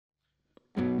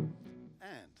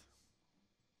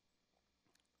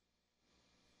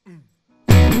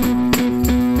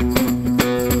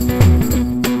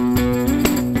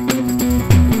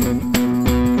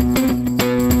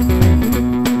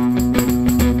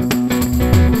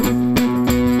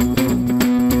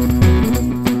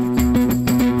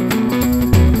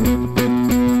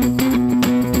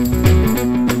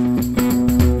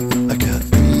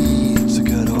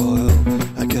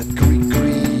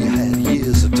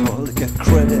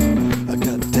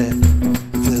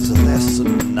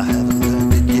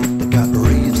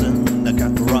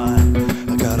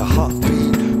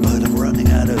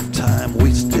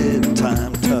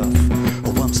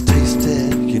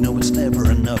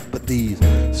curve, but these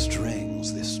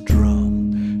strings, this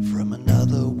drum,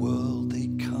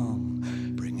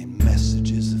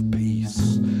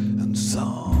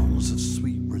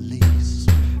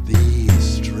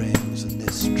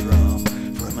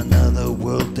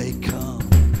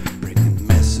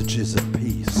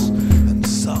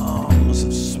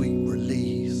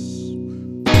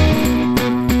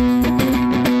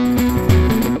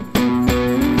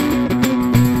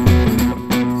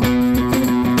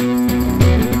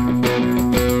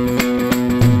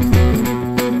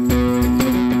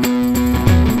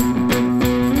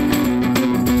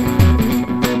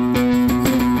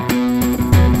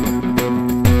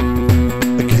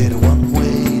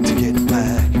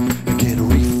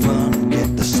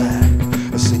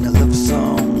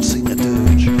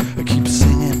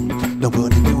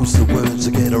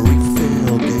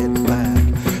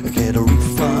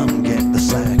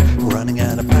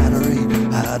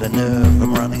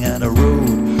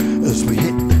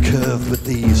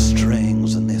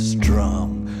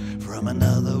 from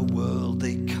another world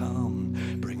they come,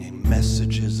 bringing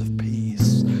messages of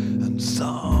peace and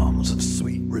songs of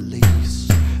sweet release.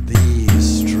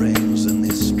 These strings and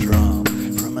this drum,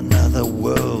 from another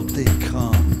world they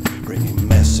come, bringing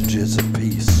messages of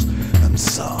peace and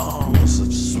songs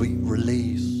of sweet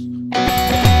release.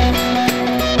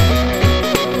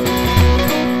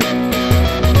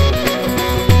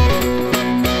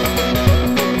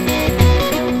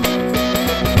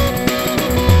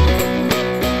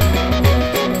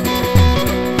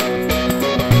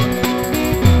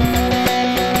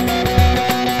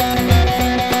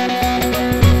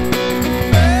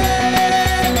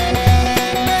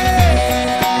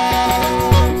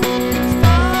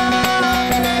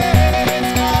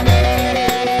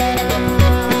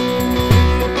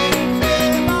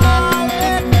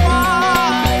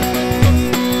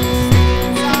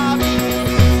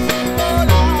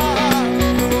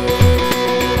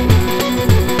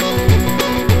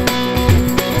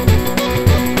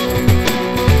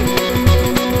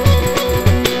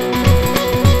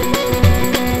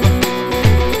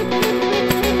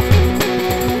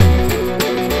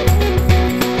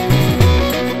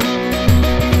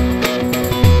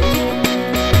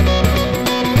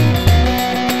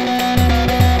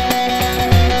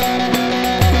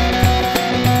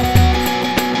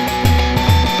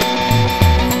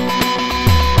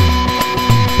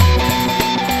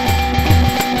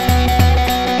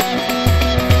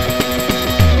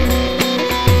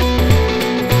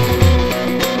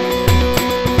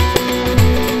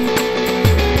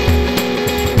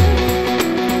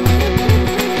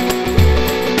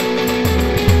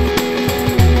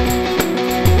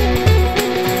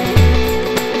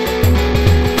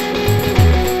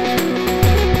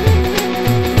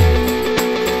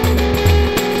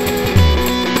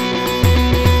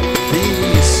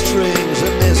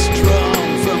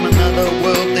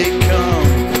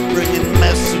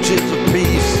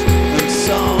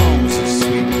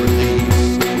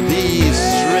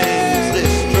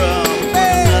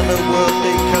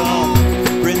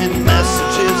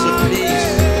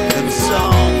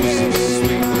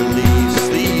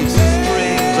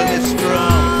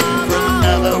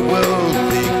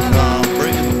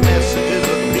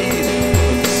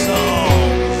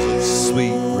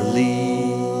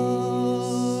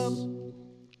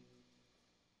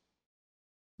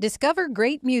 Discover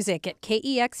great music at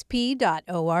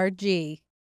KEXP.org.